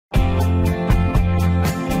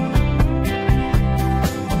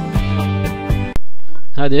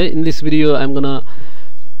Hi there, in this video I'm gonna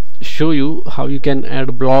show you how you can add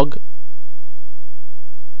a blog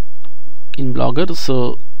in Blogger.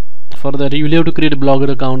 So for that you will have to create a Blogger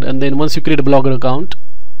account, and then once you create a Blogger account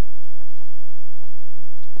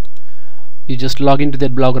you just log into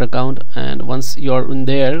that Blogger account, and once you are in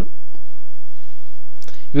there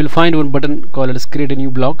you will find one button called as create a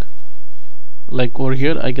new blog. Like over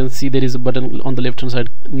here I can see there is a button on the left hand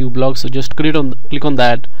side, new blog. So just click on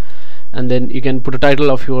that, and then you can put a title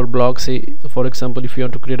of your blog. Say for example, if you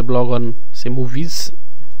want to create a blog on say movies,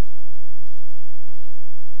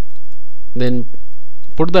 then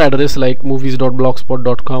put the address like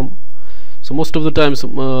movies.blogspot.com. so most of the times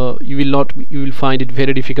you will find it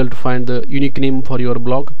very difficult to find the unique name for your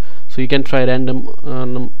blog, so you can try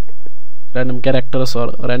random characters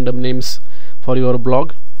or random names for your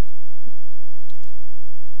blog.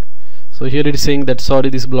 So here it is saying that sorry,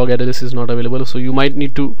 this blog address is not available, so you might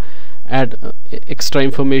need to add extra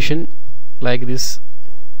information like this,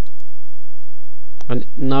 and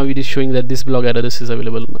now it is showing that this blog address is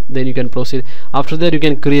available. Then you can proceed. After that you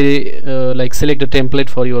can create like select a template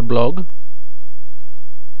for your blog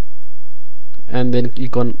and then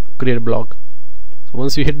click on create blog. So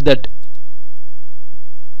once you hit that,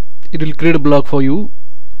 it will create a blog for you,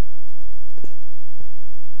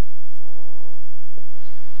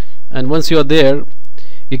 and once you are there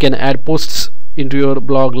you can add posts into your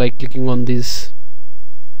blog, like clicking on this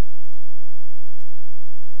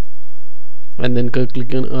and then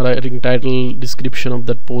click on writing title, description of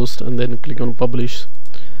that post, and then click on publish.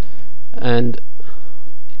 And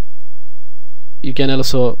you can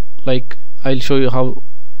also, like, I'll show you how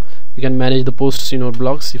you can manage the posts in your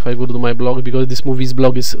blogs. If I go to my blog, because this movies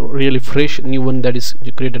blog is really fresh, new one that is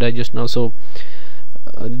created just now, so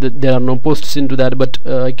there are no posts into that, but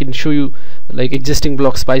I can show you like existing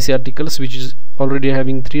blog spicy articles, which is already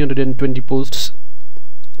having 320 posts.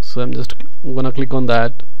 So I'm just gonna click on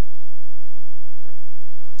that,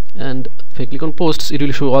 and if I click on posts, it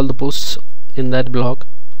will show all the posts in that blog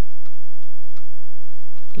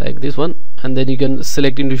like this one, and then you can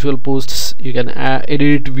select individual posts. You can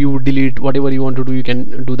edit, view, delete, whatever you want to do, you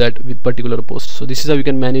can do that with particular posts. So this is how you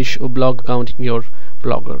can manage a blog account in your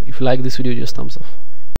Blogger. If you like this video, just thumbs up.